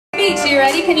beach. Are you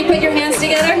ready? Can you put your hands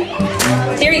together?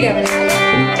 Here we go. Here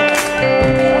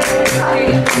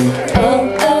we go.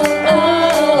 Oh, oh, oh,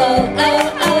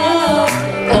 oh,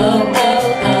 oh, oh, oh,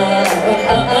 oh,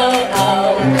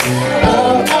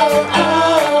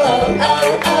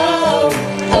 oh,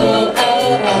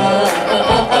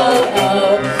 oh,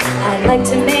 oh. I'd like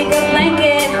to make a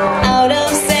blanket out of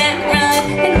sand, run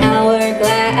an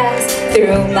hourglass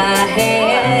through my hands.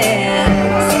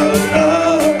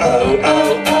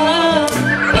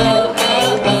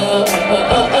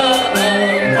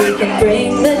 We can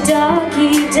bring the dog,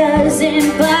 he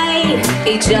doesn't bite.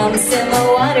 He jumps in the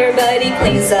water, but he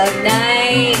cleans up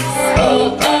nice.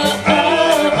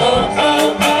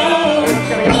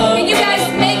 Can you guys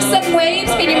make some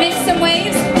waves? Can you make some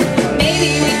waves?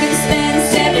 Maybe we can spend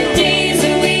 7 days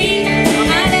a week.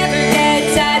 I never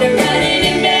get tired of running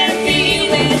in bare feet.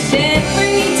 Wish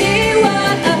every day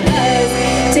was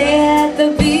day at the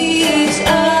beach.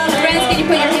 Oh, friends, can you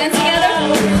put your hands together?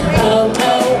 Oh, oh,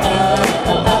 oh,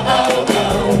 oh, oh, oh,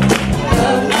 oh.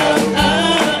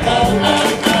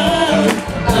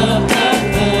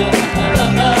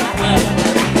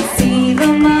 See the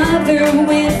mother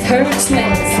with her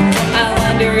twins. I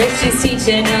wonder if she's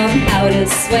teaching them how to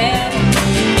swim.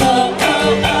 Oh, oh,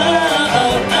 oh,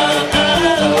 oh, oh, oh,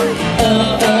 oh,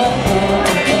 oh,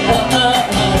 oh,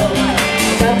 oh.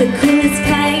 Got the coolest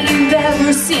kite you've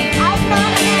ever seen.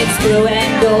 It's blue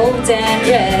and gold and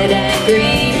red and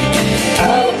green. Oh,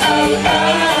 oh, oh,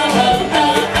 oh,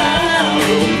 oh,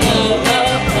 oh,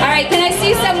 oh. All right, can I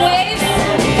see some waves?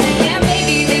 Yeah,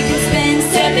 maybe they can spend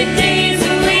 7 days a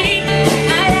week.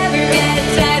 I never get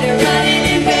tired of running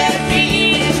in bare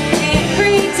feet.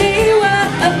 Every day was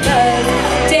a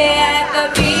day at the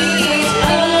beach. Oh,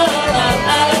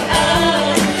 oh, oh,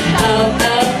 oh, oh,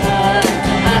 oh,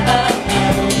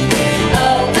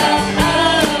 oh, oh,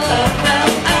 oh.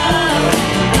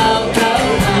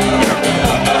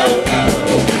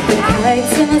 The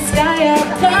kites in the sky are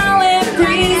blowing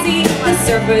breezy. The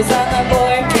surfers on the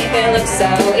board make it look so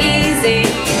easy.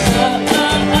 Oh, oh,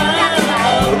 oh,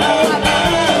 oh, oh,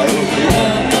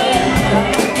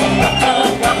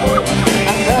 oh.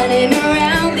 I'm running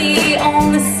around, the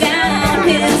only sound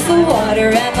is the water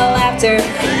and the laughter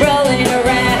rolling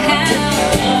around.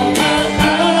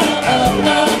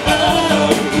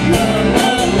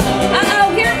 Uh-oh,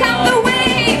 here come the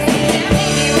waves. Yeah,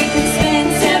 maybe we can spend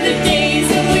 7 days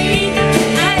a week.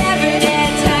 I never get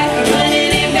tired of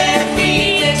running in bare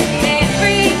feet.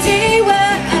 Every day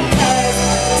was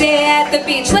a day at the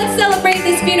beach. Let's celebrate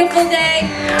this beautiful day,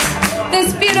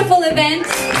 this beautiful event,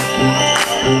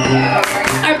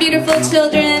 our beautiful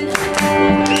children,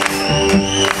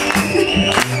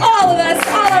 all of us,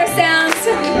 all our sounds.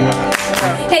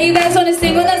 Hey, you guys want to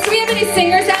sing with us? Do we have any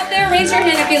singers out there? Raise your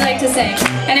hand if you like to sing.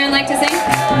 Anyone like to sing?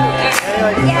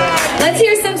 Yeah. Let's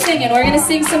hear some singing. We're going to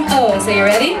sing some O's. Are you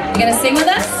ready? You going to sing with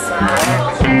us?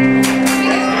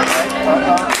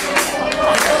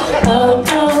 Oh,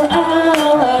 oh, oh,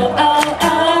 oh, oh, oh,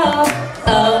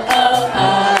 oh, oh,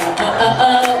 oh,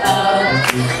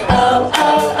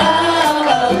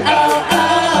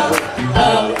 oh,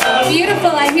 oh.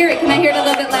 Beautiful, I hear it. Can I hear it a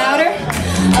little bit louder?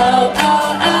 Oh, oh,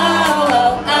 oh, oh,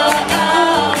 oh,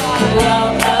 oh,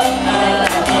 oh,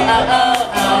 oh,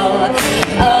 oh.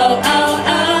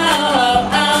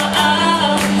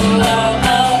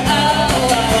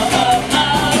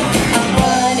 I'm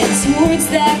running towards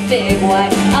that big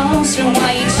white ocean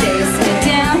while you chase me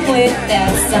down with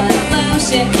that sun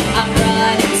lotion. I'm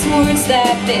running towards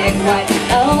that big white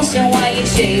ocean while you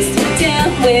chase me down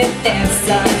with that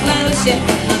sun lotion.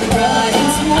 I'm running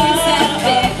towards that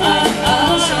big white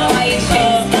ocean while you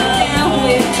chase me down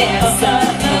with that sun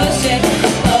lotion.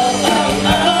 Oh,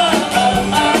 oh, oh, oh,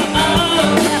 oh,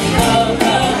 oh, oh,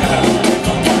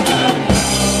 oh.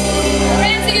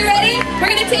 Friends, are you ready? We're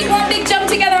going to take one big jump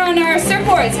together on our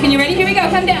surfboards. Can you ready? Here we go.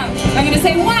 Come down. I'm going to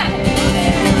say 1, 2,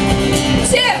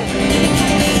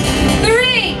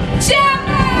 3, jump!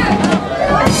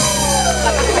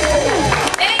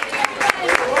 Thank you,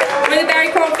 everyone. We're the Bari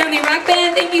Koral Family Rock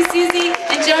Band. Thank you, Suzi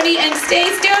and Joanie, and stay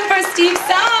tuned for Steve's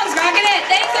songs. Rocking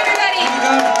it.